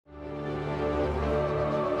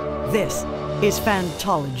This is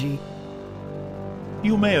Fantology.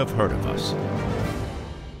 You may have heard of us.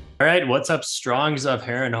 All right, what's up, Strongs of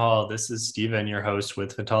Harrenhal? This is Steven, your host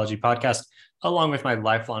with Fantology Podcast, along with my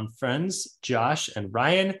lifelong friends, Josh and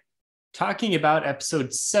Ryan, talking about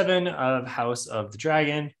episode 7 of House of the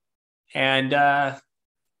Dragon. And do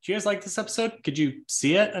you guys like this episode? Could you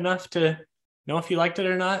see it enough to know if you liked it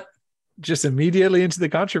or not? Just immediately into the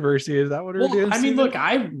controversy. Is that what we're doing? I mean, look,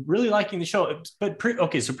 I'm really liking the show, but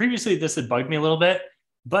so previously this had bugged me a little bit,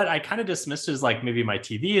 but I kind of dismissed it as like maybe my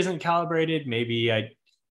TV isn't calibrated. Maybe I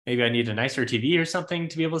need a nicer TV or something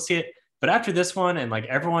to be able to see it. But after this one, and like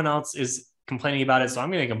everyone else is complaining about it, so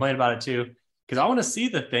I'm going to complain about it too, because I want to see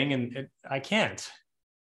the thing and I can't.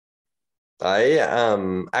 I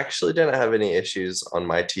actually didn't have any issues on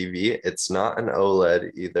my TV. It's not an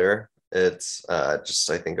OLED either. It's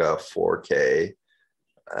just, I think, a 4K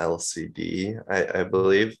LCD, I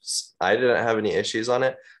believe. I didn't have any issues on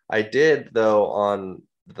it. I did, though, on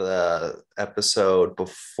the episode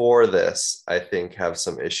before this, I think, have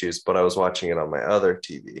some issues, but I was watching it on my other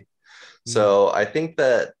TV. So I think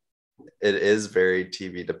that it is very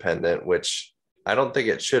TV dependent, which I don't think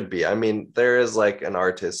it should be. I mean, there is like an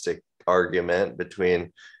artistic argument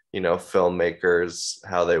between, filmmakers,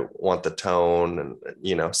 how they want the tone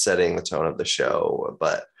and, setting the tone of the show.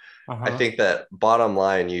 But I think that bottom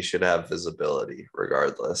line, you should have visibility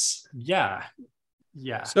regardless. Yeah.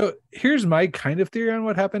 So here's my kind of theory on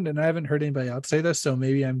what happened. And I haven't heard anybody else say this, so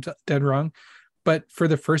maybe I'm dead wrong. But for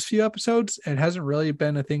the first few episodes, it hasn't really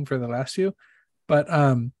been a thing for the last few. But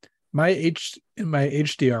my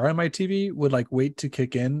HDR on my TV would like wait to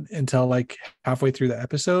kick in until like halfway through the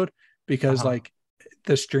episode, because like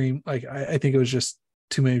the stream, like I think it was just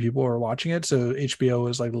too many people were watching it, so HBO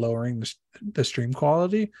was like lowering the stream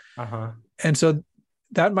quality. And so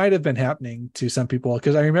that might have been happening to some people,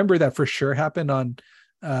 because I remember that for sure happened on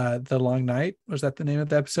The Long Night. Was that the name of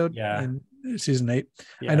the episode? Yeah. In season 8.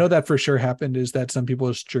 Yeah. I know that for sure happened, is that some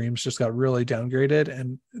people's streams just got really downgraded,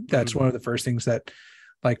 and that's one of the first things that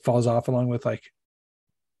like falls off, along with like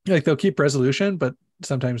they'll keep resolution, but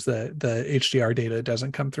sometimes the HDR data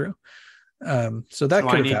doesn't come through. So that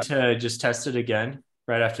could I need happened. to just test it again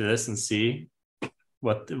right after this and see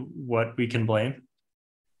what we can blame.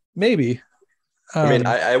 Maybe. I mean,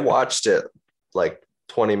 I watched it like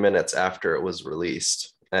 20 minutes after it was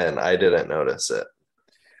released, and I didn't notice it.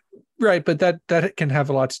 Right, but that can have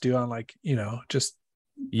a lot to do on like, just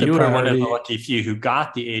you were one of the lucky few who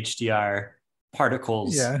got the HDR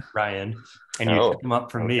particles, Ryan, and you took them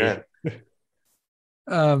up from me.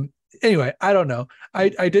 Anyway, I don't know.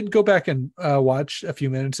 I did go back and watch a few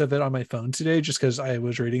minutes of it on my phone today, just because I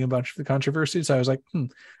was reading a bunch of the controversies. So I was like,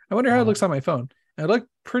 I wonder how it looks on my phone. And it looked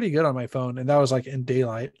pretty good on my phone, and that was like in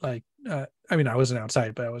daylight. Like, I mean, I wasn't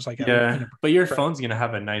outside, but I was like, but your phone's gonna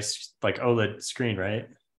have a nice like OLED screen, right?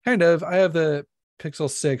 Kind of. I have the Pixel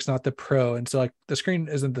 6, not the Pro, and so like the screen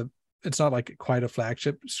it's not like quite a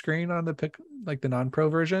flagship screen on the the non-Pro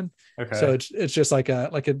version. Okay. So it's just like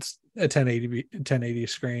it's a 1080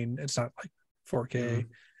 screen. It's not like 4K.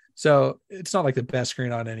 So it's not like the best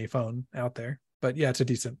screen on any phone out there. But yeah, it's a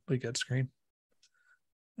decently good screen.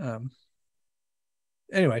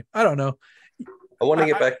 Anyway, I don't know. I want to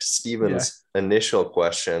get back to Steven's initial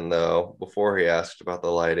question, though, before he asked about the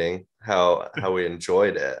lighting, how we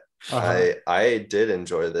enjoyed it. I did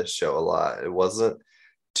enjoy this show a lot. It wasn't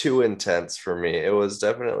too intense for me. It was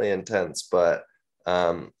definitely intense, but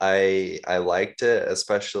I liked it,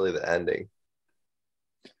 especially the ending.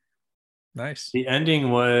 Nice. The ending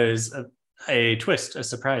was a twist, a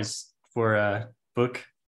surprise for book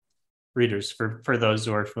readers, for those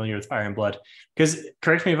who are familiar with Fire and Blood. Because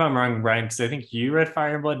correct me if I'm wrong, Ryan, because I think you read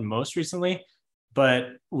Fire and Blood most recently, but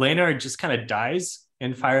Laenor just kind of dies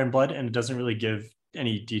in Fire and Blood and it doesn't really give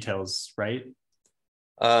any details, right?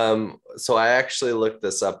 So I actually looked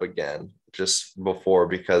this up again just before,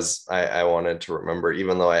 because I wanted to remember,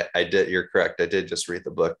 even though I did, you're correct, I did just read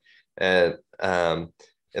the book. And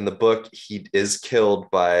in the book, he is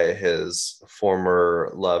killed by his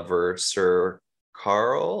former lover, Sir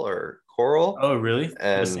Coral. Oh, really?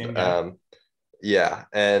 And yeah,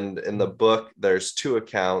 and in the book, there's 2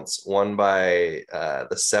 accounts, one by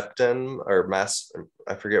the Septon or Master,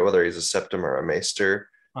 I forget whether he's a Septon or a Maester.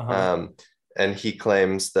 And he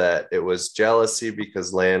claims that it was jealousy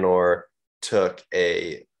because Laenor took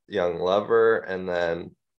a young lover and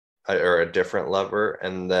then, or a different lover.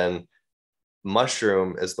 And then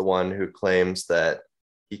Mushroom is the one who claims that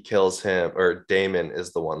he kills him, or Damon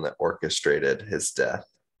is the one that orchestrated his death.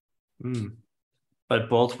 But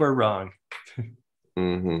both were wrong.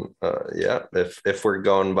 Yeah, if we're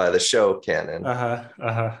going by the show canon.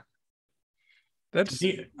 That's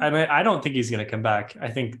I mean, I don't think he's going to come back. I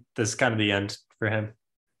think this is kind of the end for him.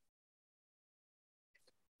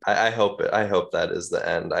 I hope it. I hope that is the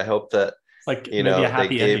end. I hope that, It's like you maybe a know, they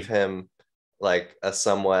happy gave ending. him like a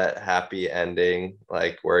somewhat happy ending,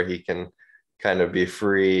 like where he can kind of be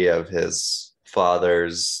free of his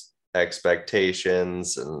father's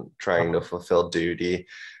expectations and trying to fulfill duty.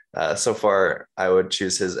 So far, I would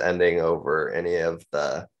choose his ending over any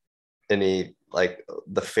like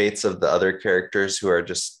the fates of the other characters who are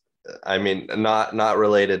just, I mean, not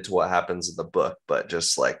related to what happens in the book, but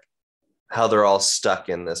just like how they're all stuck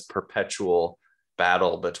in this perpetual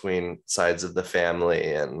battle between sides of the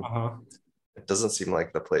family, and Uh-huh. it doesn't seem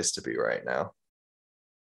like the place to be right now.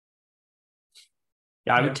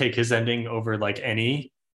 Yeah, I Yeah. would take his ending over like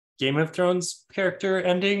any Game of Thrones character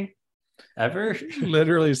ending ever.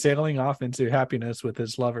 literally sailing off into happiness with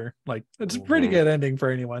his lover. Like, it's a pretty Mhm. good ending for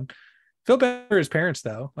anyone. Feel bad for his parents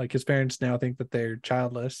though. Like his parents now think that they're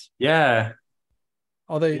childless. Yeah,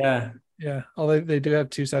 Although, yeah, yeah, although they do have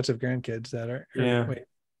two sets of grandkids that are. Or, yeah. wait,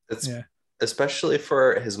 It's yeah, especially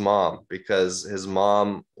for his mom, because his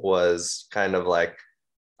mom was kind of like,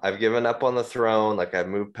 I've given up on the throne, like I've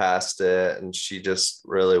moved past it, and she just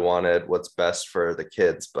really wanted what's best for the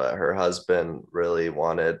kids, but her husband really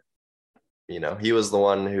wanted, you know, he was the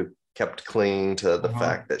one who kept clinging to the Uh-huh.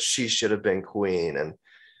 fact that she should have been queen, and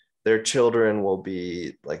their children will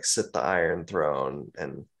be like sit the Iron Throne.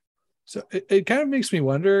 And so it kind of makes me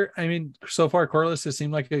wonder. I mean, so far Corliss has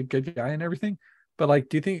seemed like a good guy and everything, but like,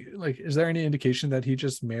 do you think like is there any indication that he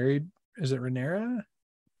just married? Is it Rhaenyra?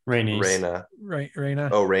 Rhaenys. Rhaena, Right, Rhaena.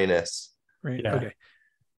 oh, Rhaenys. Right. Yeah, Okay.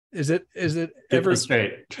 Is it get ever this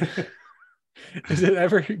straight. is it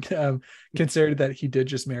ever considered that he did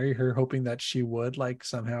just marry her, hoping that she would like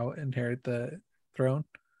somehow inherit the throne,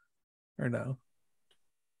 or no?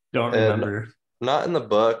 Don't And remember. not in the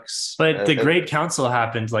books. But the Great Council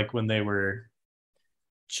happened like when they were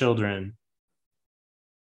children,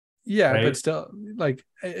 Yeah, but right? still, like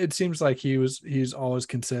it seems like he's always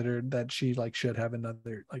considered that she like should have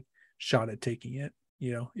another like shot at taking it.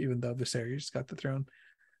 Even though Viserys got the throne.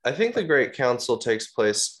 I think the Great Council takes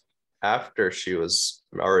place after she was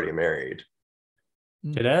already married.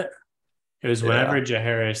 Did it? It was whenever Yeah.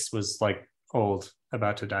 Jaehaerys was like old,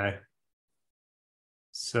 about to die.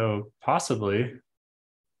 So possibly.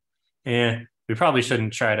 Yeah, we probably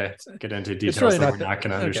shouldn't try to get into It's details really that not we're that not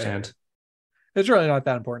going to okay. understand. It's really not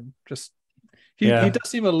that important. Just he Yeah. does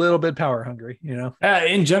seem a little bit power hungry.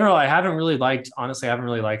 In general, honestly, I haven't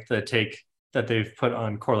really liked the take that they've put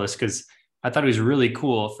on Corliss, because I thought he was really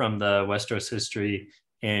cool from the Westeros history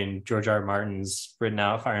in George R. R. Martin's written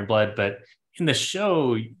out Fire and Blood. But in the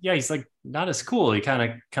show, yeah, he's like not as cool. He kind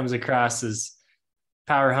of comes across as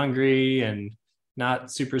power hungry and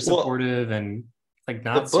not super Well, supportive and like the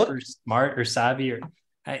not super book, smart or savvy, or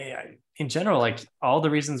in general, like all the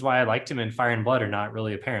reasons why I liked him in Fire and Blood are not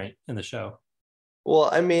really apparent in the show. well,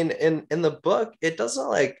 I mean, in the book, it doesn't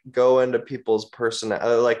like go into people's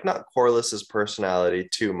personality, like not Corliss's personality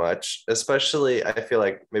too much, especially I feel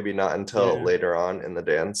like maybe not until Yeah. later on in the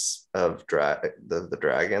Dance of the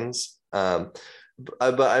Dragons. But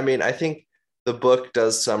I mean, I think the book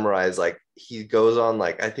does summarize, like he goes on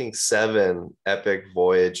like I think 7 epic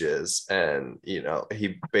voyages, and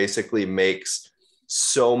he basically makes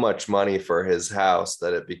so much money for his house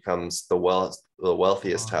that it becomes the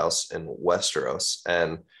wealthiest house in Westeros.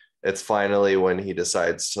 And it's finally when he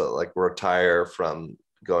decides to like retire from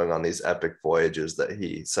going on these epic voyages that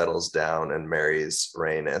he settles down and marries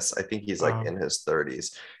Rhaenys. I think he's like Uh, in his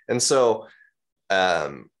 30s. And so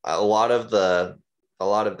a lot of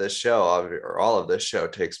this show, or all of this show,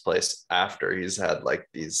 takes place after he's had like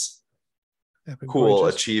these Epic cool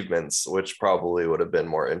voyages. achievements, which probably would have been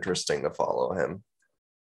more interesting to follow him.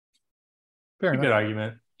 Fair a good enough.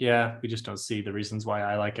 argument. Yeah, we just don't see the reasons why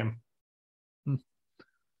I like him.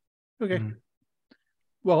 Okay. Mm.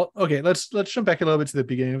 Well, okay. Let's jump back a little bit to the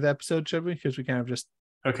beginning of the episode, should we? Because we kind of just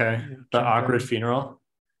Okay. The jumped right awkward in. funeral.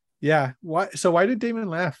 Yeah. Why? So why did Damon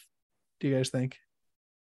laugh? Do you guys think?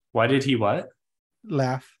 Why did he what?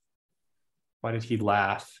 Laugh Why did he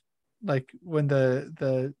laugh? like when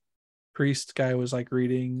the priest guy was like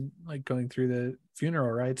reading, like going through the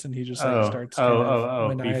funeral rites, and he just like starts kind of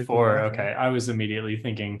maniacally Before. laughing. Okay. I was immediately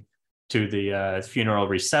thinking to the funeral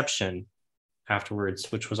reception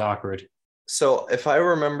afterwards, which was awkward. So if I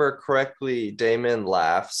remember correctly, Damon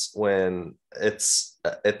laughs when it's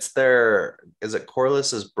their, is it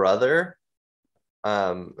Corliss's brother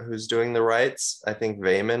who's doing the rites? I think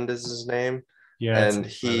Vaymond is his name. Yeah, it's And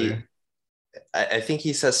his brother. I think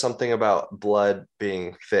he says something about blood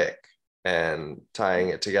being thick and tying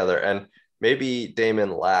it together. And maybe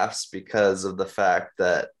Damon laughs because of the fact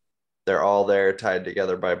that they're all there tied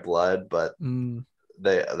together by blood, but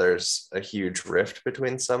there's a huge rift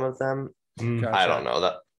between some of them. Gotcha. I don't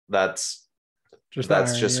know. That's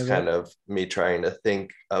just kind of me trying to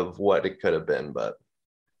think of what it could have been, but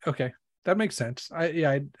okay, that makes sense.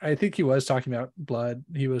 I think he was talking about blood.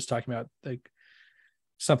 He was talking about like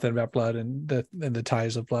something about blood and the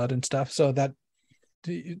ties of blood and stuff. So that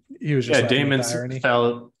he was just Damon's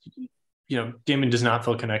felt, Damon does not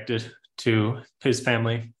feel connected to his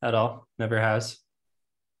family at all. Never has.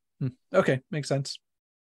 Okay, makes sense.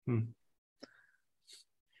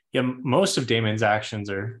 Yeah, most of Damon's actions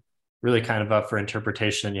are really kind of up for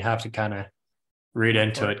interpretation. You have to kind of read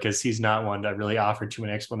into it because he's not one that really offered too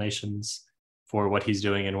many explanations for what he's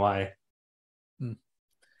doing and why.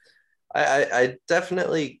 I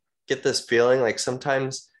definitely get this feeling like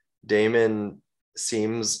sometimes Damon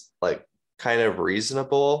seems like kind of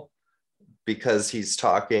reasonable because he's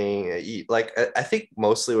talking like I think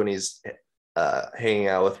mostly when he's hanging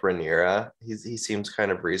out with Rhaenyra, he seems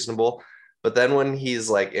kind of reasonable. But then when he's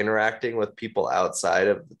like interacting with people outside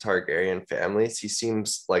of the Targaryen families, he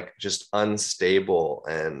seems like just unstable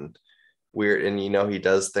and weird. And he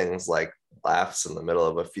does things like laughs in the middle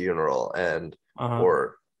of a funeral and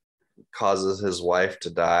or causes his wife to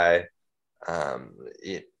die.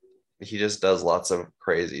 He just does lots of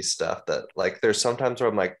crazy stuff that like there's sometimes where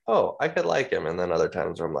I'm like, oh, I could like him, and then other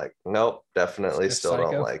times where I'm like, nope, definitely still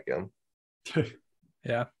don't like him.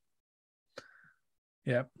 Yeah.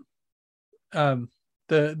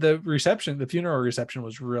 The reception, the funeral reception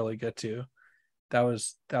was really good too. That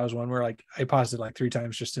was one where like I paused it like 3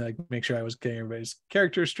 times just to like make sure I was getting everybody's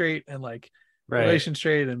character straight and like relation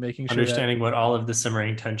straight and making sure understanding what all of the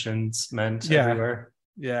simmering tensions meant everywhere.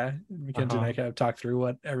 Yeah, Mackenzie and I kind of talked through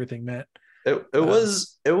what everything meant. It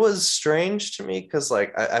was strange to me because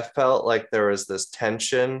like I felt like there was this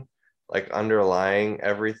tension like underlying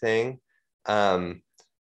everything.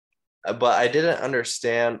 But I didn't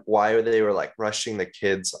understand why they were like rushing the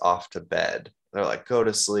kids off to bed. They're like, go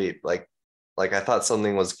to sleep. Like I thought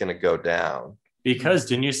something was gonna go down. Because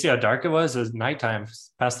didn't you see how dark it was? It was nighttime,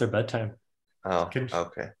 past their bedtime. Oh,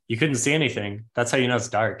 okay. You couldn't see anything. That's how you know it's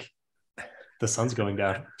dark. The sun's going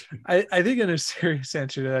down. I think in a serious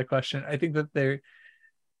answer to that question, I think that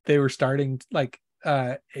they were starting like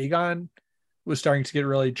Aegon was starting to get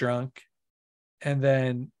really drunk, and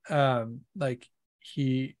then like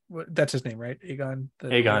that's his name, right? Aegon.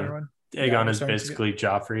 Aegon is basically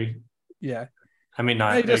Joffrey. Yeah. I mean,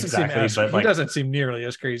 not exactly, but he doesn't seem nearly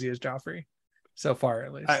as crazy as Joffrey so far,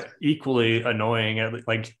 at least. Equally annoying,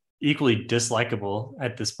 like equally dislikable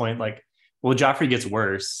at this point. Like, well, Joffrey gets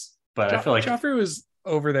worse, but I feel like Joffrey was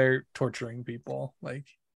over there torturing people. Like,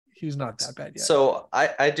 he's not that bad yet. So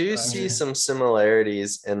I do see some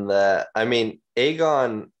similarities in that. I mean,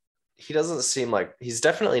 Aegon, he doesn't seem like he's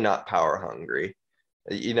definitely not power hungry.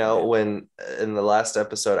 When in the last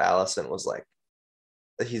episode, Alicent was like,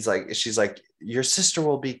 she's like, your sister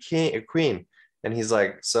will be queen, and he's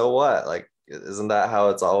like, so what? Like, isn't that how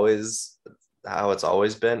it's always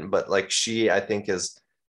been? But like I think is,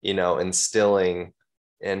 instilling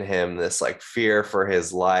in him this like fear for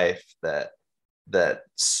his life that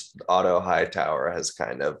Otto Hightower has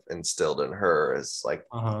kind of instilled in her is like,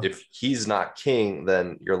 if he's not king,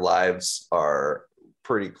 then your lives are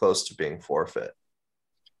pretty close to being forfeit.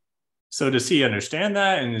 So does he understand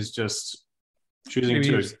that and is just choosing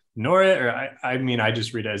to ignore it? Or I mean, I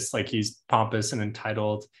just read it as like he's pompous and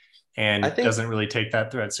entitled and doesn't really take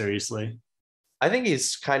that threat seriously. I think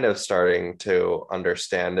he's kind of starting to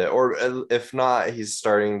understand it, or if not, he's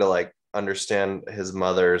starting to like understand his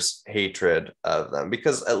mother's hatred of them,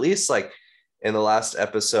 because at least like in the last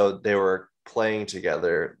episode they were playing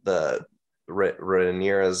together. The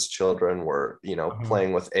Rhaenyra's children were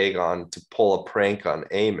playing with Aegon to pull a prank on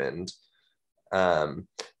Aemond,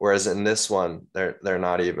 whereas in this one they're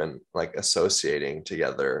not even like associating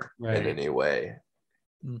together in any way.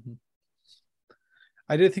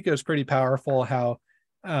 I did think it was pretty powerful how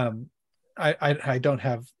I don't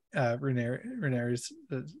have Rhaenyra's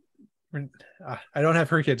I don't have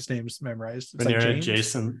her kids' names memorized. It's Rhaenyra, like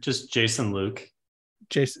Jason, Luke,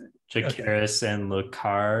 Jacaerys, and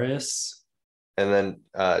Lucaris. And then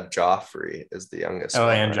Joffrey is the youngest. Oh,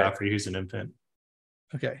 and right? Joffrey, who's an infant.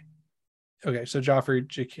 Okay, so Joffrey,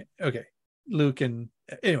 Luke, and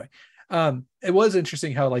anyway, it was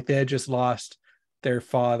interesting how like they had just lost their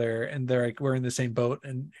father and they're like, we're in the same boat,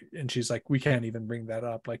 and she's like, we can't even bring that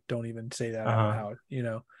up, like don't even say that out,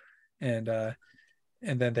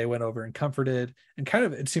 and then they went over and comforted and kind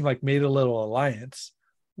of, it seemed like, made a little alliance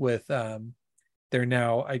with they're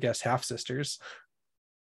now, I guess, half sisters.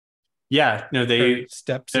 Yeah, no, Or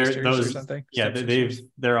stepsisters or those, something. yeah, Stepsisters.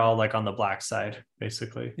 they're all like on the black side,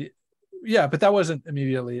 basically. Yeah, but that wasn't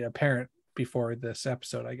immediately apparent before this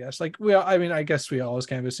episode, I guess. Like, I mean, I guess we always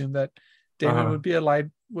kind of assumed that Damon would be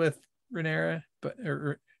allied with Rhaenyra, but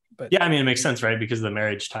yeah, I mean, it makes sense, right? Because the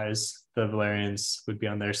marriage ties, the Valerians would be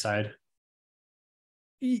on their side.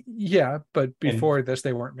 Yeah, but before this,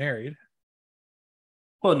 they weren't married.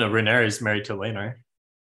 Well, no, Rhaenyra is married to Laenor.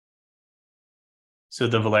 So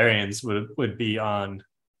the Valerians would be on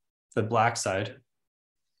the black side.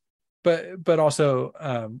 But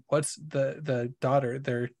also, what's the daughter?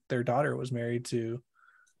 Their daughter was married to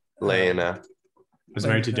Lena. Was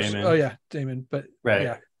married to Daemon. Oh yeah, Daemon. But right.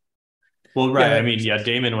 Yeah. Well, right. Yeah, I mean, yeah,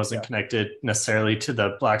 Daemon wasn't connected necessarily to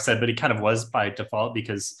the black side, but he kind of was by default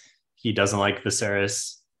because he doesn't like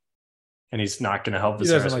Viserys, and he's not going to help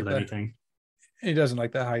Viserys with anything. He doesn't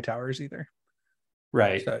like the High Towers either.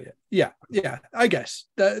 Right. So yeah. I guess,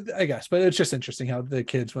 but it's just interesting how the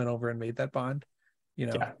kids went over and made that bond. You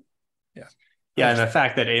know. Yeah, and the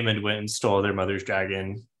fact that Aemond went and stole their mother's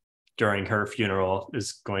dragon during her funeral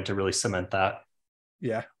is going to really cement that.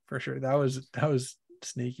 Yeah, for sure. That was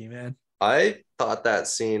sneaky, man. I thought that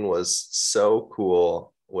scene was so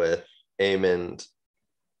cool with Aemond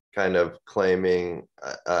kind of claiming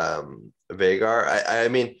Vhagar. I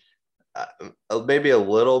mean, maybe a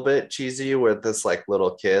little bit cheesy with this like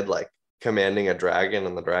little kid like commanding a dragon,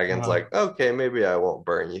 and the dragon's like, okay, maybe I won't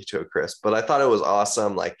burn you to a crisp. But I thought it was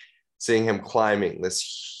awesome, like seeing him climbing this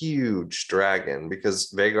huge dragon,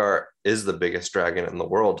 because Vhagar is the biggest dragon in the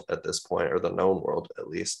world at this point, or the known world at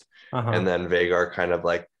least. And then Vhagar kind of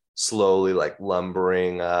like slowly like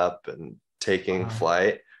lumbering up and taking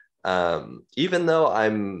flight. Even though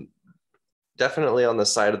I'm definitely on the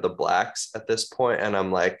side of the blacks at this point, and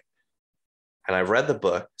I'm like, and I've read the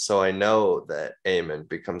book, so I know that Aemond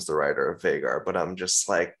becomes the rider of Vhagar, but I'm just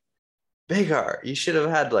like, Vhagar, you should have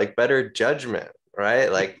had like better judgment,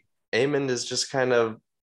 right? Like Aemond is just kind of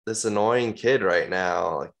this annoying kid right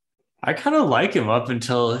now. Like, I kind of like him up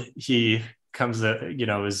until he comes,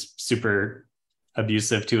 is super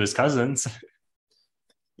abusive to his cousins.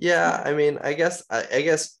 Yeah, I mean, I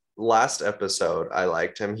guess last episode I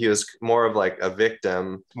liked him. He was more of like a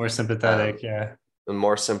victim, more sympathetic,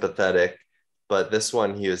 more sympathetic. But this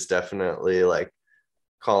one, he was definitely like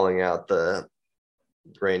calling out the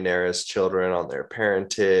Rhaenyra's children on their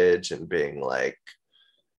parentage and being like,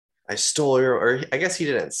 I stole your, or I guess he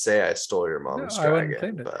didn't say I stole your mom's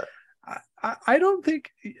dragon, but I don't think,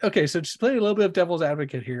 okay, so just play a little bit of devil's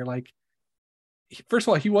advocate here. Like, first of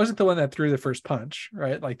all, he wasn't the one that threw the first punch,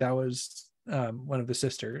 right? Like that was one of the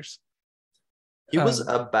sisters. He was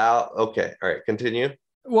about, okay, all right, continue.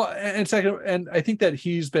 Well, and second, and I think that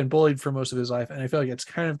he's been bullied for most of his life, and I feel like it's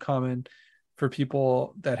kind of common for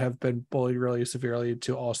people that have been bullied really severely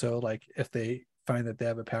to also, like, if they find that they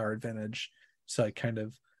have a power advantage, so like kind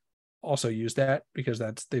of also use that, because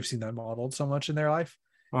they've seen that modeled so much in their life.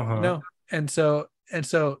 And so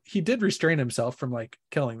he did restrain himself from like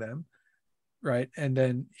killing them, right? And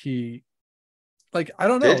then he, like, I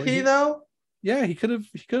don't know, did he though? Yeah, he could have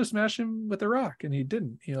smashed him with a rock, and he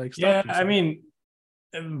didn't. He like stopped himself. I mean,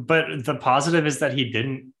 but the positive is that he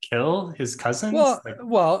didn't kill his cousins.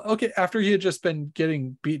 Well, okay. After he had just been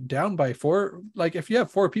getting beat down by four, like if you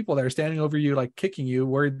have four people that are standing over you, like kicking you,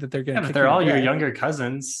 worried that they're going to, but they're all your younger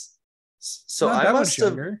cousins. So I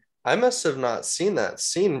must have not seen that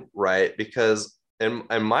scene right, because in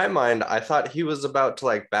my mind, I thought he was about to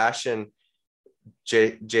like bash in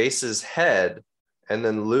Jace's head, and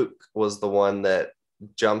then Luke was the one that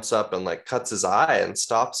jumps up and like cuts his eye and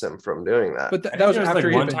stops him from doing that. But that was after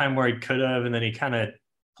like one time where he could have, and then he kind of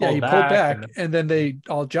pulled back, and then they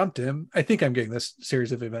all jumped him. I think I'm getting this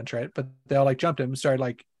series of events right, but they all like jumped him and started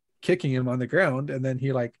like kicking him on the ground, and then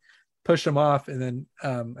he like pushed him off, and then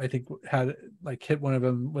I think had like hit one of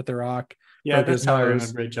them with the rock. Yeah, that's how I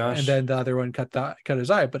remember it, Josh. And then the other one cut his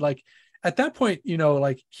eye. But like at that point,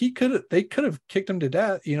 like they could have kicked him to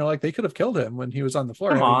death. Like they could have killed him when he was on the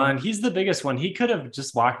floor. Come on, he's the biggest one. He could have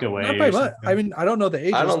just walked away. Not by much. I mean, I don't know the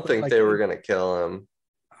age. I don't think they were gonna kill him.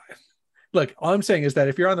 Look, all I'm saying is that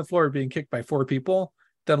if you're on the floor being kicked by four people,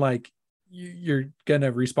 then like you're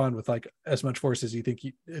gonna respond with like as much force as you think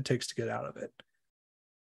it takes to get out of it.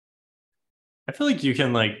 I feel like you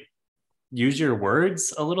can like use your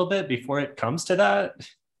words a little bit before it comes to that.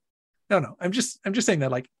 No, I'm just saying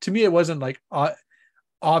that, like, to me, it wasn't like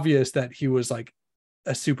obvious that he was like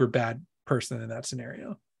a super bad person in that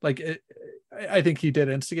scenario. Like, I think he did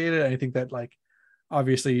instigate it. I think that, like,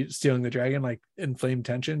 obviously stealing the dragon like inflamed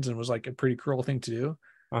tensions and was like a pretty cruel thing to do.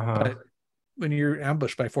 But when you're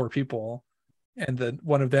ambushed by four people, and then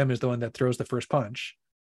one of them is the one that throws the first punch,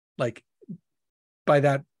 like by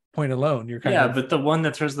that point alone, you're kind of but the one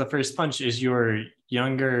that throws the first punch is your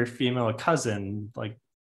younger female cousin. Like,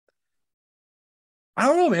 I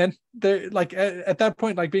don't know, man. They're like at that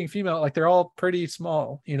point, like being female, like they're all pretty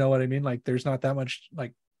small. You know what I mean? Like there's not that much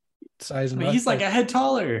like size and he's like a head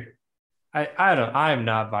taller. I'm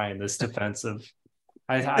not buying this defensive.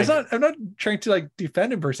 I'm not trying to like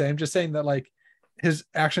defend him per se. I'm just saying that like his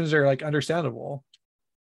actions are like understandable.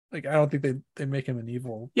 Like I don't think they make him an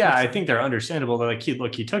evil. Yeah, person. I think they're understandable. They're like,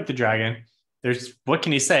 he took the dragon. There's what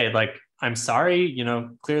can he say? Like, I'm sorry,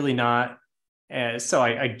 clearly not. So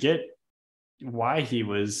I get why he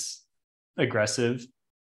was aggressive.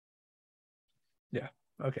 Yeah.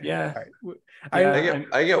 Okay. Yeah. All right.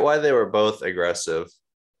 I get why they were both aggressive.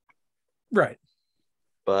 Right.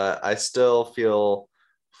 But I still feel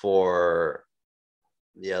for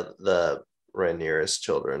the Rhaenyra's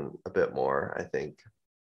children a bit more, I think.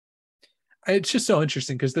 It's just so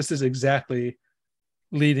interesting because this is exactly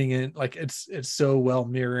leading in, like it's so well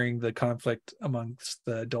mirroring the conflict amongst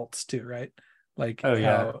the adults too, right? Like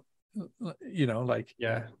how like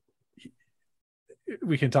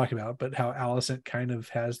we can talk about, but how Alicent kind of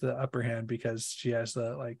has the upper hand because she has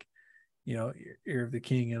the like ear of the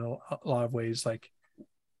king in a lot of ways. Like,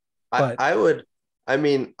 but I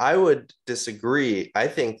would disagree. I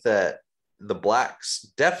think that the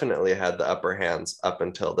Blacks definitely had the upper hands up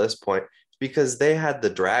until this point because they had the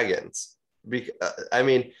dragons.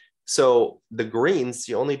 So the Greens,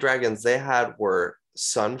 the only dragons they had were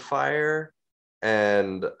Sunfire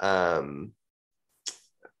and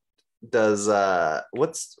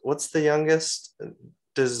what's the youngest?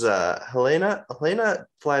 Does Helena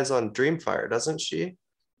flies on Dreamfire, doesn't she?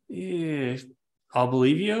 Yeah, I'll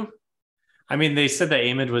believe you. I mean, they said that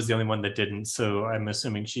Aemond was the only one that didn't, so I'm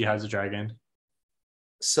assuming she has a dragon.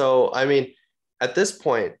 So, I mean, at this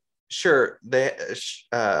point, sure,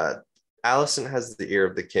 Alicent has the ear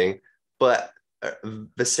of the king, but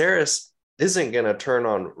Viserys isn't going to turn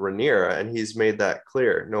on Rhaenyra, and he's made that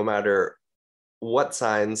clear. No matter what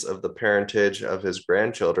signs of the parentage of his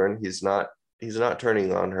grandchildren, he's not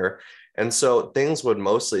turning on her. And so things would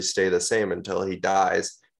mostly stay the same until he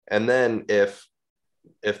dies. And then if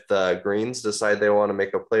the Greens decide they want to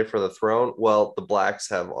make a play for the throne, well, the Blacks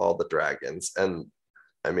have all the dragons. And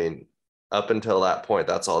I mean, up until that point,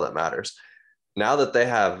 that's all that matters. Now that they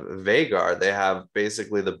have Vhagar, they have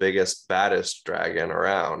basically the biggest, baddest dragon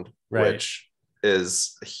around, right. Which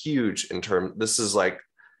is huge in terms. This is like,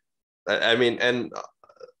 I mean, and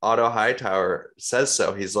Otto Hightower says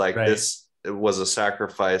so. He's like, right. This was a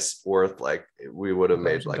sacrifice worth like we would have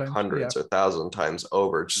made like hundreds or 1,000 times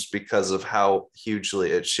over just because of how hugely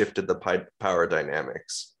it shifted the power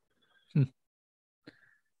dynamics.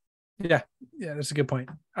 Yeah, that's a good point.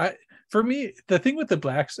 For me, the thing with the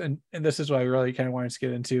Blacks, and this is what I really kind of wanted to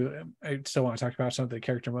get into. I still want to talk about some of the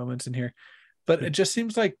character moments in here, but it just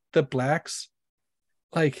seems like the Blacks,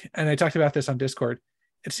 like, and I talked about this on Discord.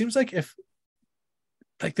 It seems like if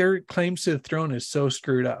like their claims to the throne is so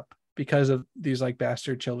screwed up because of these like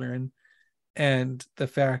bastard children, and the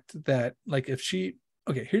fact that like if she,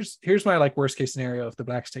 okay, here's my like worst case scenario if the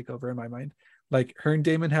Blacks take over in my mind, like her and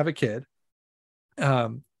Daemon have a kid,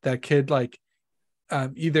 that kid like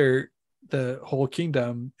either the whole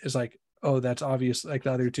kingdom is like, oh, that's obvious, like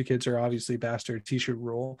the other two kids are obviously bastards, he should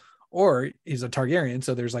rule, or he's a Targaryen,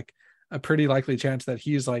 so there's like a pretty likely chance that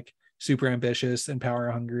he's like super ambitious and power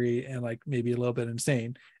hungry and like maybe a little bit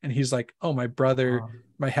insane, and he's like, oh, my brother,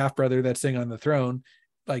 my half brother that's sitting on the throne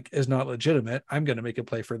like is not legitimate, I'm going to make a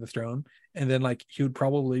play for the throne. And then like he would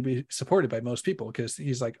probably be supported by most people because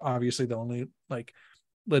he's like obviously the only like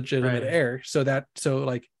legitimate heir. So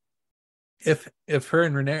like if her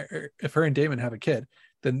and Daemon have a kid,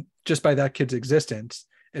 then just by that kid's existence,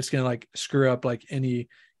 it's gonna like screw up like any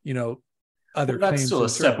other claims. That's still a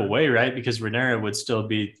step away, right? Because Rhaenyra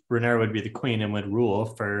would be the queen and would rule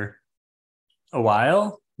for a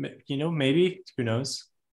while. Maybe, who knows?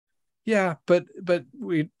 Yeah, but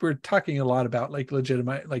we're talking a lot about like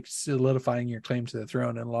legitimate, like solidifying your claim to the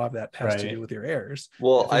throne, and a lot of that has to do with your heirs.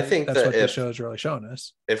 Well, I think that's what the show is really showing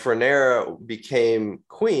us. If Rhaenyra became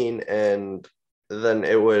queen, and then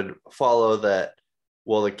it would follow that,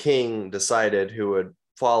 well, the king decided who would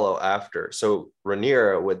follow after. So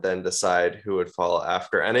Rhaenyra would then decide who would follow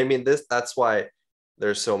after. And I mean, that's why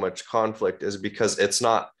there's so much conflict, is because it's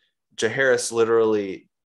not, Jaehaerys literally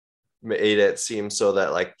made it seem so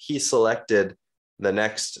that like he selected the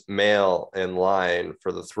next male in line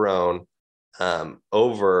for the throne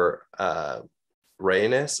over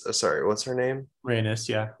Rhaenys. Sorry, what's her name? Rhaenys,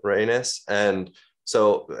 yeah. Rhaenys. And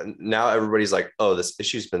so now everybody's like, oh, this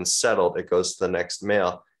issue's been settled. It goes to the next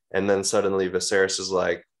male. And then suddenly Viserys is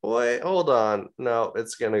like, wait, hold on. No,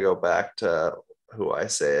 it's going to go back to who I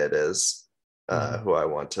say it is, who I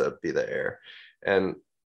want to be the heir. And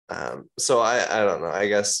so I don't know. I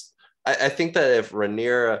guess I think that if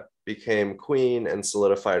Rhaenyra became queen and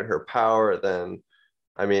solidified her power, then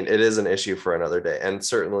I mean, it is an issue for another day. And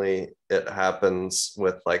certainly it happens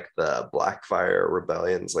with like the Blackfire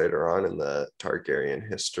rebellions later on in the Targaryen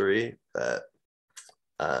history that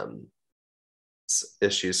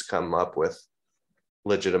issues come up with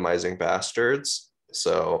legitimizing bastards.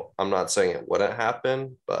 So I'm not saying it wouldn't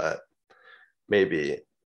happen, but maybe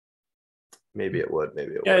it would,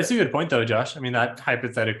 maybe it Yeah, would. it's a good point though, Josh. I mean, that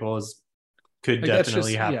hypothetical could Like,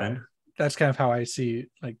 definitely happen. Yeah, that's kind of how I see,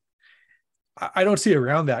 like, I don't see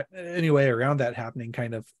around that any way around that happening,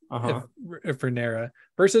 kind of, if Rhaenyra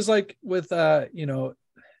versus like with you know,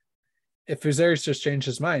 if Viserys just changed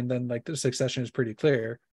his mind, then like the succession is pretty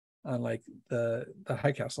clear on like the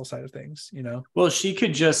High Castle side of things, you know. Well, she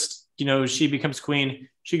could just, she becomes queen.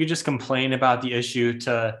 She could just complain about the issue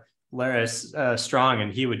to Larys Strong,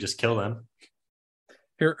 and he would just kill them.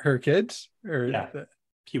 Her kids, or yeah,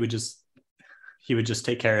 he would just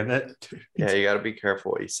take care of it. Yeah, you got to be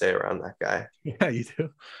careful what you say around that guy. Yeah, you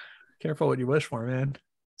do. Careful what you wish for, man.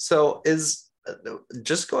 So is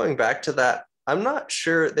just going back to that, I'm not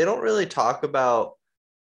sure. They don't really talk about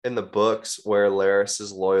in the books where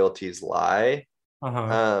Larys's loyalties lie.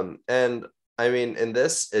 And I mean, in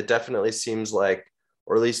this, it definitely seems like,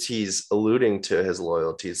 or at least he's alluding to his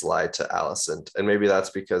loyalties lie to Alicent. And maybe that's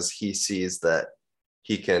because he sees that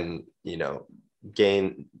he can,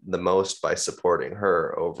 gain the most by supporting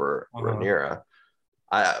her over Rhaenyra.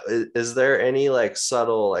 Is there any like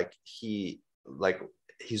subtle, like he's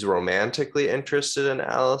romantically interested in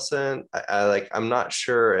Alicent? I'm not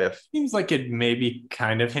sure if seems like it may be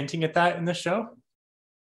kind of hinting at that in the show.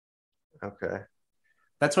 Okay.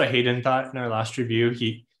 That's what Hayden thought in our last review.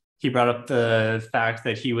 He brought up the fact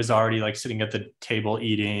that he was already like sitting at the table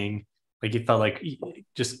eating. Like he felt like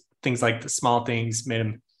just things like the small things made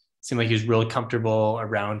him seem like he was really comfortable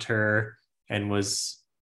around her and was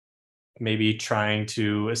maybe trying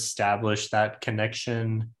to establish that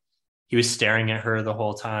connection. He was staring at her the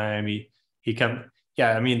whole time.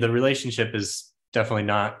 I mean, the relationship is definitely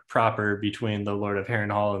not proper between the Lord of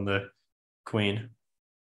Harrenhal and the Queen.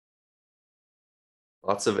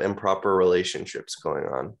 Lots of improper relationships going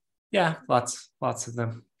on. Yeah, lots of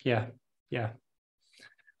them. Yeah.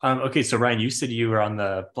 Okay, so Ryan, you said you were on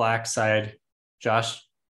the black side. Josh,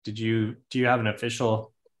 do you have an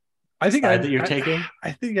official side that you're taking?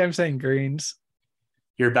 I think I'm saying greens.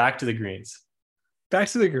 You're back to the greens. Back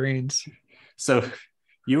to the greens. So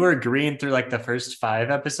you were green through like the first 5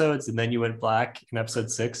 episodes, and then you went black in episode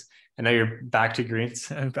 6, and now you're back to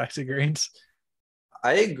greens. I'm back to greens.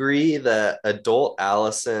 I agree that adult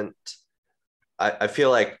Alicent, I feel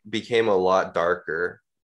like became a lot darker.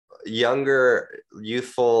 Younger,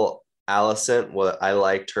 youthful Alicent, I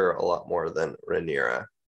liked her a lot more than Rhaenyra.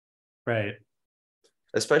 Right.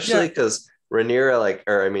 Especially because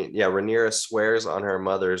Rhaenyra swears on her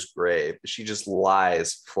mother's grave. She just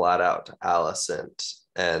lies flat out to Alicent.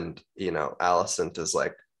 And, Alicent is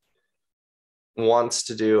like, wants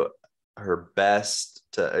to do her best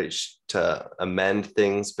to amend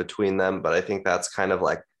things between them. But I think that's kind of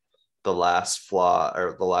like the last flaw,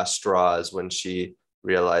 or the last straw, is when she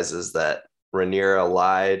realizes that Rhaenyra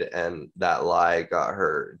lied, and that lie got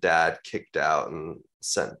her dad kicked out and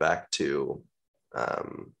sent back to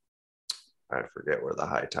I forget where the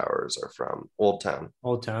High Towers are from. Old Town.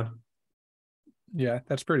 Yeah,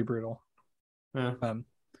 that's pretty brutal. Yeah.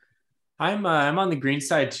 I'm on the green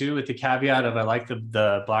side too, with the caveat of I like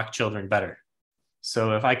the black children better.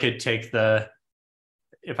 So if I could take Alicent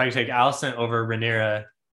over Rhaenyra,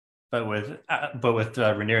 but with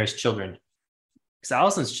Rhaenyra's children, because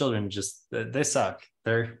Alicent's children they suck.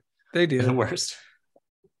 They do the worst.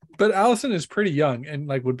 But Alicent is pretty young and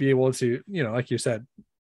like would be able to, like you said,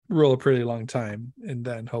 rule a pretty long time, and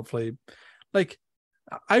then hopefully, like,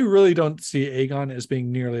 I really don't see Aegon as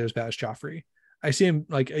being nearly as bad as Joffrey. I see him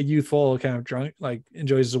like a youthful, kind of drunk, like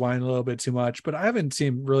enjoys his wine a little bit too much, but I haven't seen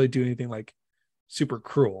him really do anything like super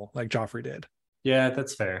cruel like Joffrey did. Yeah,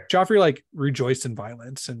 that's fair. Joffrey like rejoiced in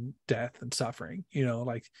violence and death and suffering,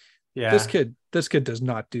 Yeah. This kid does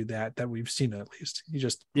not do that we've seen, at least. He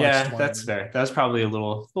just that's fair. That was probably a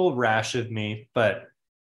little rash of me, but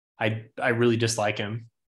I really dislike him.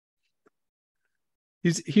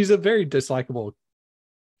 He's a very dislikable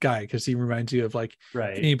guy because he reminds you of like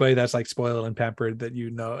anybody that's like spoiled and pampered that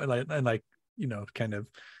kind of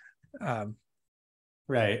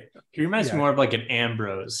right. He reminds me more of like an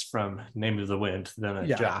Ambrose from Name of the Wind than a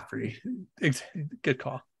Joffrey. Good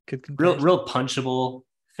call. good real comparison. real punchable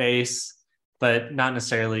face, but not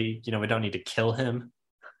necessarily, we don't need to kill him.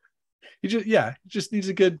 He just needs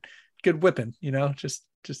a good whipping, just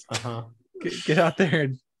Uh-huh. get out there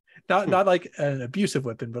and not like an abusive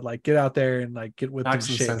whipping, but like get out there and like get whipped Knock into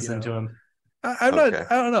some shape. sense into him. I'm Okay.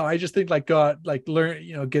 not. I don't know. I just think like go out, like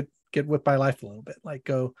learn, get whipped by life a little bit. Like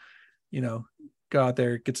go out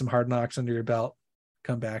there, get some hard knocks under your belt,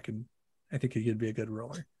 come back, and I think he could be a good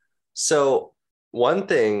roller. So one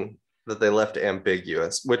thing that they left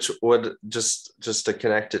ambiguous, which would just to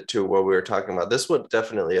connect it to what we were talking about, this would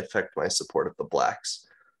definitely affect my support of the Blacks.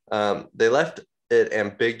 They left it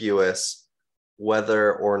ambiguous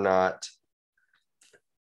whether or not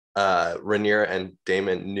Rhaenyra and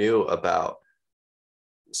Daemon knew about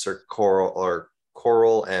Sir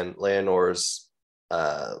Coral and Leonor's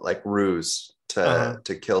like ruse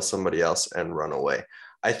to kill somebody else and run away.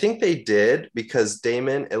 I think they did because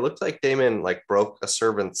it looked like Daemon like broke a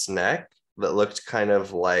servant's neck that looked kind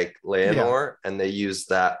of like Leonor, and they used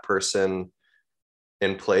that person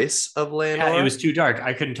in place of Leonor. Yeah, it was too dark.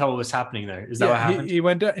 I couldn't tell what was happening there. Is that what happened? He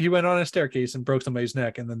went on a staircase and broke somebody's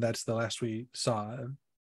neck, and then that's the last we saw.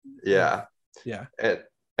 Yeah.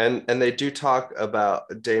 And they do talk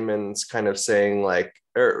about Daemon's kind of saying like,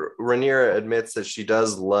 or Rhaenyra admits that she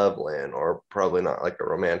does love Leonor, probably not like a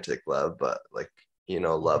romantic love, but like,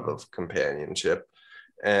 love of companionship.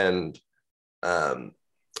 And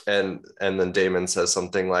then Daemon says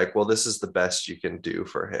something like, well, this is the best you can do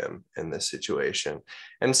for him in this situation.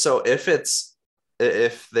 And so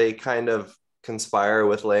if they kind of conspire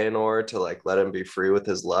with Leonor to like let him be free with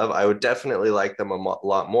his love, I would definitely like them a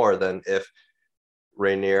lot more than if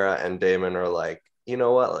Rhaenyra and Daemon are like, you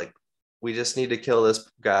know what, like we just need to kill this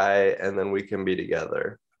guy and then we can be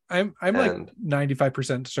together. I'm like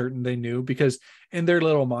 95% certain they knew, because in their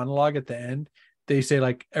little monologue at the end, they say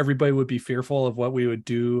like everybody would be fearful of what we would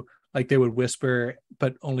do. Like they would whisper,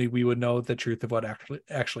 but only we would know the truth of what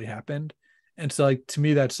actually happened. And so like to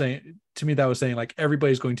me that was saying like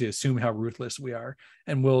everybody's going to assume how ruthless we are,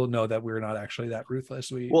 and we'll know that we're not actually that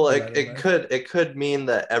ruthless. It could mean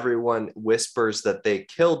that everyone whispers that they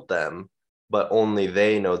killed them, but only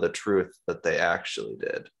they know the truth that they actually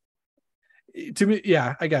did. To me,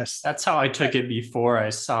 yeah, I guess that's how I took it before I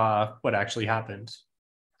saw what actually happened.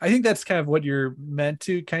 I think that's kind of what you're meant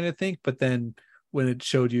to kind of think, but then when it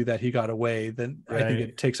showed you that he got away, then right. I think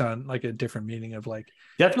it takes on like a different meaning of like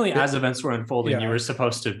definitely as events were unfolding, you were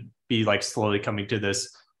supposed to be like slowly coming to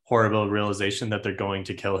this horrible realization that they're going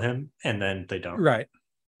to kill him, and then they don't. Right.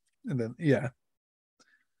 And then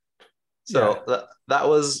So that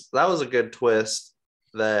was a good twist.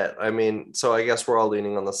 So I guess we're all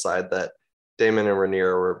leaning on the side that Daemon and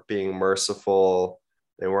Rhaenyra were being merciful.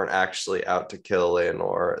 They weren't actually out to kill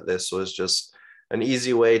Leonor. This was just an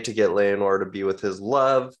easy way to get Leonor to be with his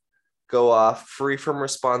love, go off free from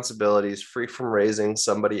responsibilities, free from raising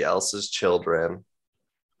somebody else's children.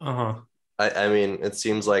 I mean, it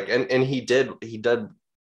seems like, and he did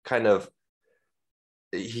kind of,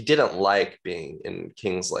 he didn't like being in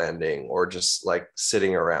King's Landing or just like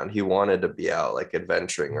sitting around. He wanted to be out like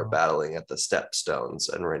adventuring or battling at the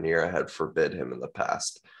Stepstones, and Rhaenyra had forbid him in the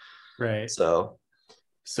past. Right. So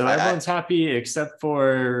everyone's happy except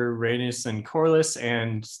for Rhaenys and Corlys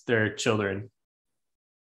and their children.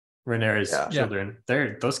 Rhaenyra's children.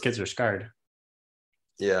 Those kids are scarred.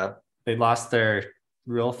 Yeah. They lost their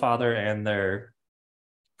real father and their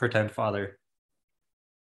pretend father.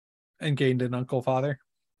 And gained an uncle father.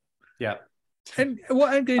 Yeah. And I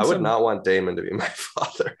would not want Daemon to be my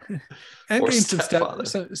father. And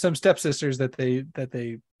gained some stepsisters that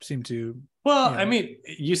they seem to. Well, I mean,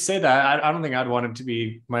 you say that. I don't think I'd want him to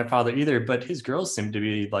be my father either, but his girls seem to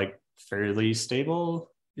be like fairly stable.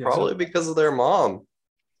 Probably because of their mom.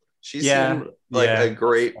 She seemed like a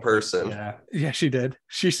great person. Yeah, she did.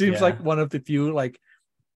 She seems like one of the few like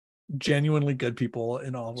genuinely good people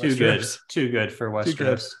in all of Westeros. Too good for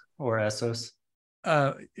Westeros or Essos.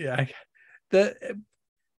 The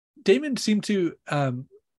Daemon seemed to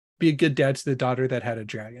be a good dad to the daughter that had a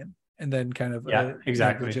dragon, and then kind of a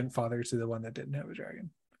negligent father to the one that didn't have a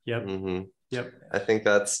dragon. Yep. Mm-hmm. Yep. I think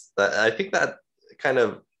that kind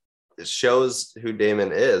of shows who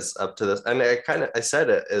Daemon is up to this. And I said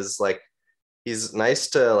it is like, he's nice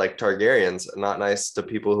to like Targaryens, not nice to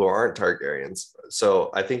people who aren't Targaryens. So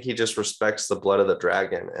I think he just respects the blood of the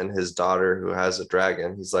dragon, and his daughter who has a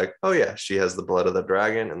dragon, he's like, oh yeah, she has the blood of the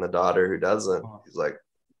dragon, and the daughter who doesn't, he's like,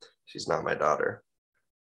 she's not my daughter.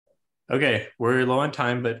 Okay, we're low on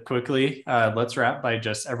time, but quickly, let's wrap by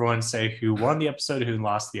just everyone say who won the episode, who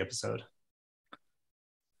lost the episode.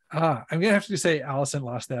 I'm gonna have to say Allison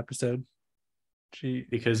lost the episode.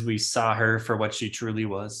 because we saw her for what she truly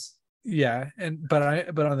was. Yeah, but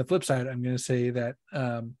on the flip side, I'm going to say that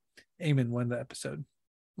Eamon won the episode,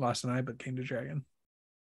 lost an eye but gained a dragon.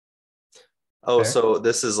 Oh, Fair. so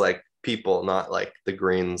this is like people, not like the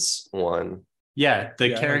Greens one. Yeah, the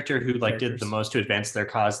Yeah, character like who like did the characters. most to advance their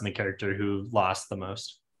cause, and the character who lost the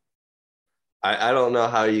most. I don't know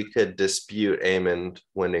how you could dispute Aemond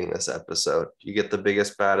winning this episode. You get the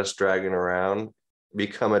biggest, baddest dragon around,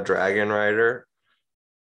 become a dragon rider.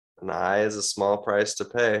 An eye is a small price to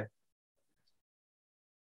pay.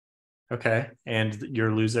 Okay, and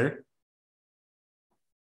your loser?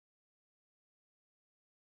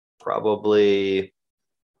 Probably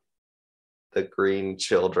the green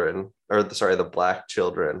children, or the black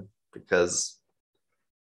children, because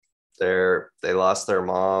they lost their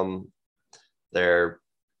mom, their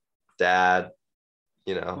dad,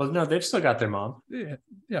 Well, no, they've still got their mom.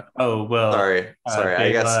 Yeah. Oh, well. Sorry.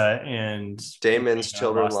 I guess Bela and Damon's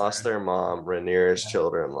children lost their. their mom. Rhaenyra's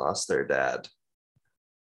children lost their dad.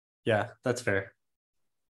 Yeah, that's fair.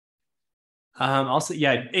 Also,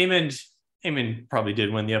 yeah, Aemon probably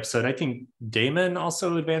did win the episode. I think Daemon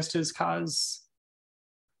also advanced his cause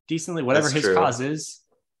decently. Whatever That's his true. cause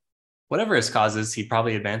is, he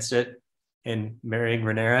probably advanced it in marrying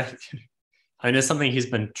Rhaenyra. I know something he's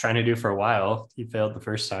been trying to do for a while. He failed the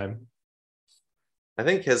first time. I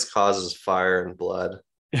think his cause is fire and blood.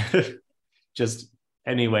 Just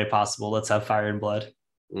any way possible. Let's have fire and blood.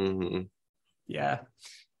 Mm-hmm. Yeah.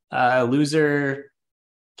 Loser,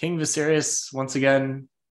 King Viserys, once again,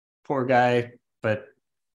 poor guy. But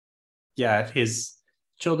yeah, his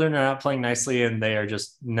children are not playing nicely, and they are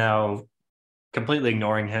just now completely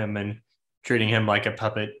ignoring him and treating him like a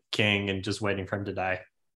puppet king and just waiting for him to die.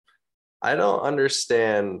 I don't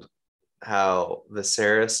understand how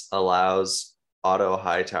Viserys allows Otto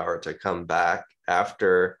Hightower to come back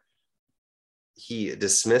after he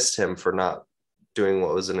dismissed him for not doing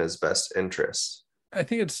what was in his best interest. I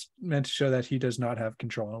think it's meant to show that he does not have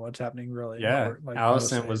control on what's happening, really. Yeah, Like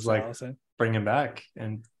Alicent was like, Alicent. Bring him back,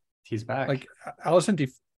 and he's back. Like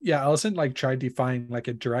Alicent like tried defying like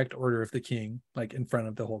a direct order of the king, like in front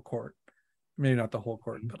of the whole court. Maybe not the whole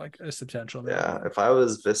court, but like a substantial amount. Yeah, if I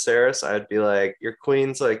was Viserys, I'd be like, "You're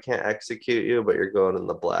queen, so I can't execute you, but you're going in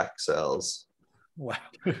the black cells." Wow!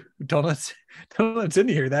 don't let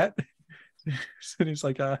Sydney hear that. Sydney's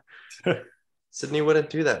like, Sydney wouldn't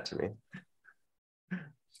do that to me.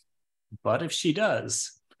 But if she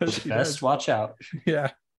does, best watch out.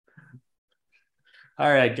 Yeah.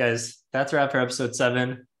 All right, guys, that's a wrap for episode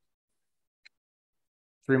 7.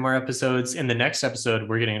 3 more episodes. In the next episode,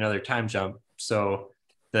 we're getting another time jump. So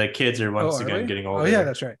the kids are once again getting older. Oh, yeah,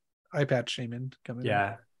 that's right. Eye patch Aemond coming in.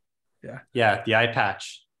 Yeah, the eye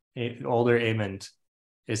patch. Older Aemond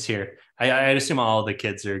is here. I'd assume all the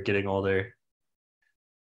kids are getting older.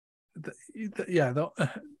 The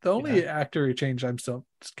only actor who changed I'm still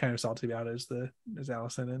kind of salty about is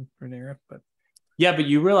Alicent and Rhaenyra, but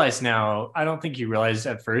you realize now, I don't think you realized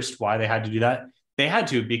at first why they had to do that. They had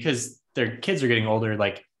to because their kids are getting older.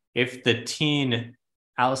 Like if the teen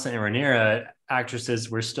Alicent and Rhaenyra actresses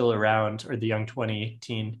were still around, or the young 20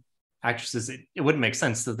 teen actresses, it wouldn't make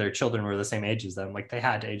sense that their children were the same age as them. Like they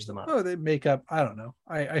had to age them up. Oh, they make up. I don't know.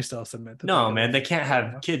 I still submit that. No, man, they can't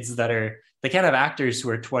have kids they can't have actors who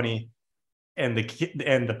are 20 and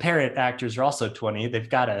the parent actors are also 20. They've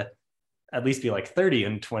got to at least be like 30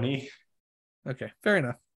 and 20. Okay, fair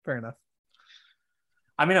enough.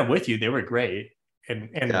 I mean, I'm with you. They were great. And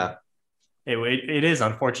yeah. It is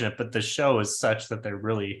unfortunate, but the show is such that they're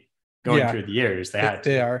really going through the years.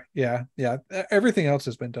 They are. Yeah. Everything else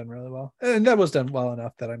has been done really well. And that was done well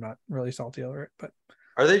enough that I'm not really salty over it. But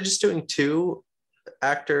are they just doing 2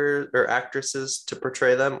 actors or actresses to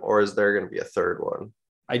portray them, or is there going to be a third one?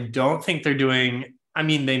 I don't think they're doing, I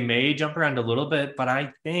mean, they may jump around a little bit, but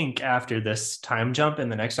I think after this time jump in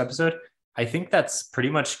the next episode, I think that's pretty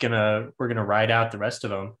much we're gonna ride out the rest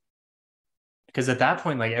of them. Because at that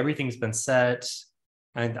point, like everything's been set,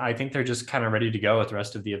 and I think they're just kind of ready to go with the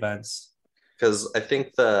rest of the events. Because I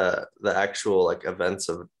think the actual like events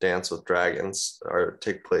of Dance with Dragons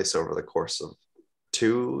take place over the course of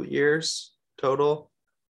 2 years total.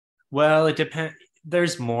 Well, it depends.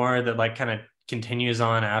 There's more that like kind of continues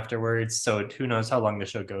on afterwards, so who knows how long the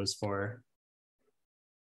show goes for.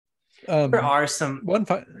 There are some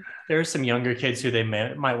younger kids who they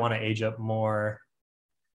might want to age up more,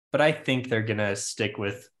 but I think they're gonna stick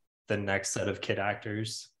with the next set of kid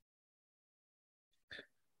actors.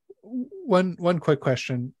 One quick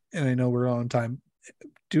question, and I know we're on time.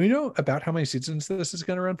 Do we know about how many seasons this is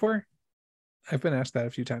going to run for? I've been asked that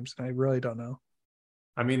a few times, and I really don't know.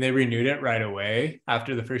 I mean, they renewed it right away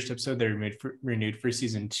after the first episode. They renewed for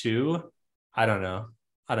season 2. I don't know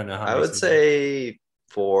how I many would seasons. say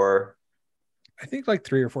 4. I think like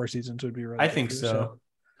 3 or 4 seasons would be really I good think for the so. show.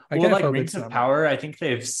 I Well, kind of like hope Rings it's of not. Power, I think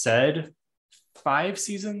they've said 5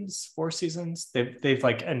 seasons, 4 seasons. They've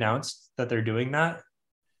like announced that they're doing that.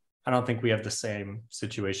 I don't think we have the same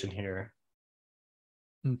situation here.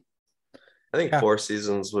 I think 4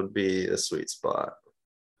 seasons would be a sweet spot.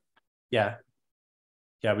 Yeah.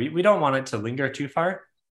 We don't want it to linger too far.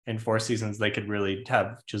 In 4 seasons, they could really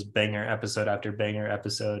have just banger episode after banger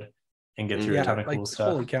episode and get through a ton of cool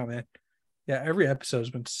stuff. Holy cow, man. Yeah, every episode has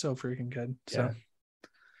been so freaking good. So Yeah.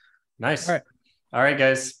 Nice. All right,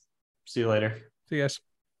 guys. See you later. see you guys.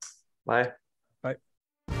 Bye. Bye.